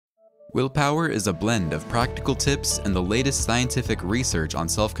Willpower is a blend of practical tips and the latest scientific research on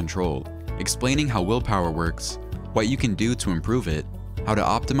self-control, explaining how willpower works, what you can do to improve it, how to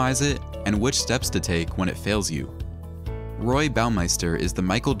optimize it, and which steps to take when it fails you. Roy Baumeister is the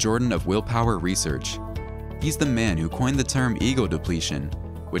Michael Jordan of willpower research. He's the man who coined the term ego depletion,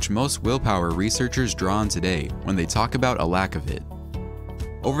 which most willpower researchers draw on today when they talk about a lack of it.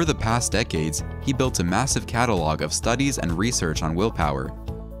 Over the past decades, he built a massive catalog of studies and research on willpower,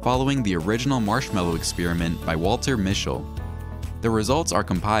 following the original Marshmallow experiment by Walter Mischel. The results are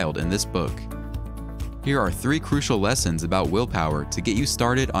compiled in this book. Here are 3 crucial lessons about willpower to get you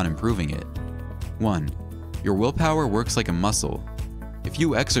started on improving it. 1. Your willpower works like a muscle. If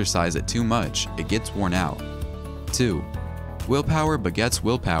you exercise it too much, it gets worn out. 2. Willpower begets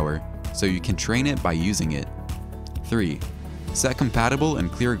willpower, so you can train it by using it. 3. Set compatible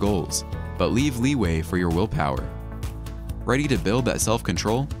and clear goals, but leave leeway for your willpower. Ready to build that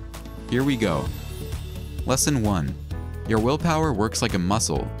self-control? Here we go. Lesson 1. Your willpower works like a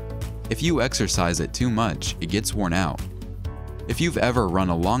muscle. If you exercise it too much, it gets worn out. If you've ever run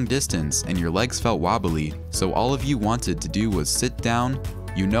a long distance and your legs felt wobbly, so all of you wanted to do was sit down,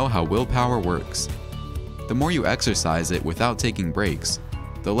 you know how willpower works. The more you exercise it without taking breaks,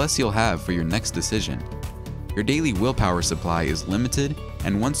 the less you'll have for your next decision. Your daily willpower supply is limited,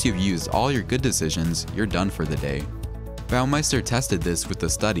 and once you've used all your good decisions, you're done for the day. Baumeister tested this with a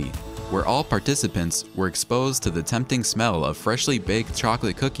study, where all participants were exposed to the tempting smell of freshly baked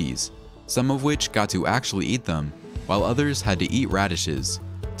chocolate cookies, some of which got to actually eat them, while others had to eat radishes.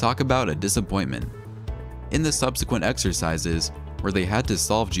 Talk about a disappointment. In the subsequent exercises, where they had to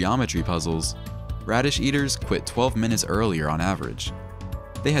solve geometry puzzles, radish eaters quit 12 minutes earlier on average.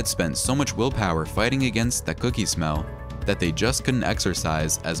 They had spent so much willpower fighting against that cookie smell that they just couldn't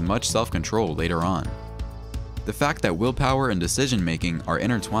exercise as much self-control later on. The fact that willpower and decision-making are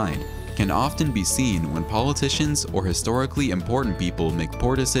intertwined can often be seen when politicians or historically important people make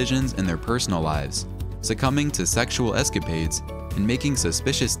poor decisions in their personal lives, succumbing to sexual escapades, and making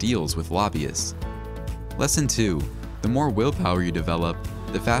suspicious deals with lobbyists. Lesson 2. The more willpower you develop,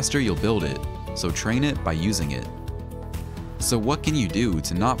 the faster you'll build it, so train it by using it. So what can you do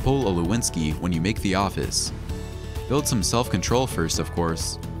to not pull a Lewinsky when you make the office? Build some self-control first, of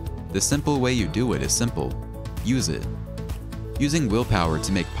course. The simple way you do it is simple. Use it. Using willpower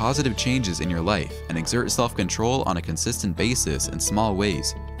to make positive changes in your life and exert self-control on a consistent basis in small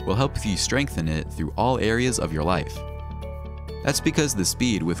ways will help you strengthen it through all areas of your life. That's because the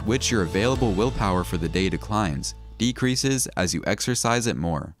speed with which your available willpower for the day decreases as you exercise it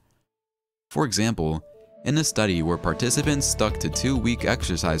more. For example, in a study where participants stuck to a 2-week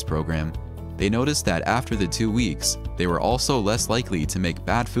exercise program, they noticed that after the 2 weeks, they were also less likely to make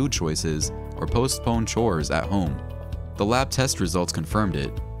bad food choices or postpone chores at home. The lab test results confirmed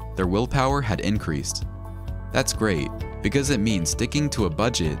it. Their willpower had increased. That's great, because it means sticking to a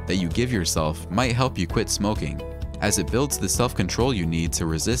budget that you give yourself might help you quit smoking, as it builds the self-control you need to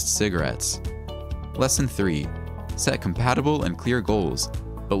resist cigarettes. Lesson 3. Set compatible and clear goals,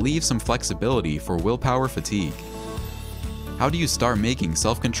 but leave some flexibility for willpower fatigue. How do you start making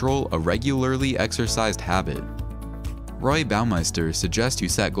self-control a regularly exercised habit? Roy Baumeister suggests you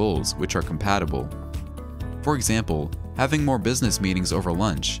set goals which are compatible. For example, having more business meetings over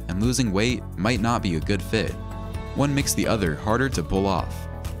lunch and losing weight might not be a good fit. One makes the other harder to pull off.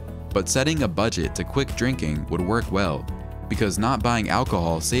 But setting a budget to quit drinking would work well, because not buying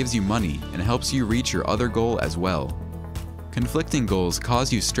alcohol saves you money and helps you reach your other goal as well. Conflicting goals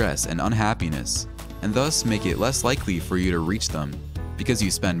cause you stress and unhappiness, and thus make it less likely for you to reach them, because you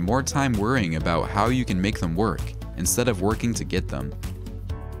spend more time worrying about how you can make them work instead of working to get them.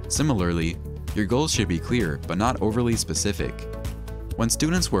 Similarly, your goals should be clear but not overly specific. When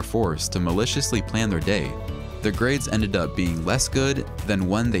students were forced to maliciously plan their day, their grades ended up being less good than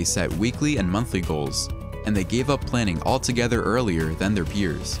when they set weekly and monthly goals, and they gave up planning altogether earlier than their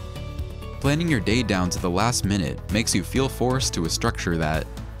peers. Planning your day down to the last minute makes you feel forced to a structure that,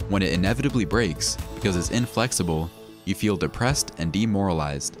 when it inevitably breaks because it's inflexible, you feel depressed and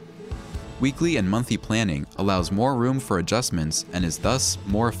demoralized. Weekly and monthly planning allows more room for adjustments and is thus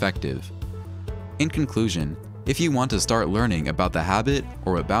more effective. In conclusion, if you want to start learning about the habit,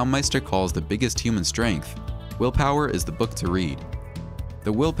 or what Baumeister calls the biggest human strength, Willpower is the book to read.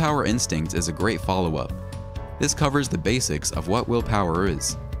 The Willpower Instinct is a great follow-up. This covers the basics of what willpower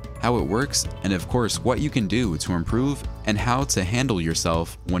is, how it works, and of course what you can do to improve and how to handle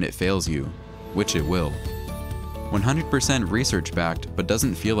yourself when it fails you, which it will. 100% research-backed but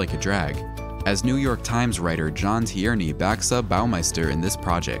doesn't feel like a drag, as New York Times writer John Tierney backs up Baumeister in this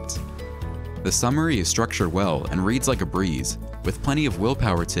project. The summary is structured well and reads like a breeze, with plenty of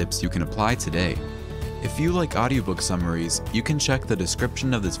willpower tips you can apply today. If you like audiobook summaries, you can check the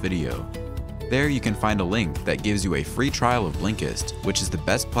description of this video. There you can find a link that gives you a free trial of Blinkist, which is the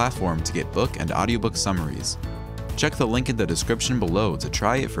best platform to get book and audiobook summaries. Check the link in the description below to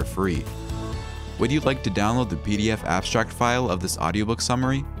try it for free. Would you like to download the PDF abstract file of this audiobook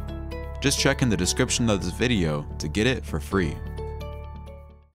summary? Just check in the description of this video to get it for free.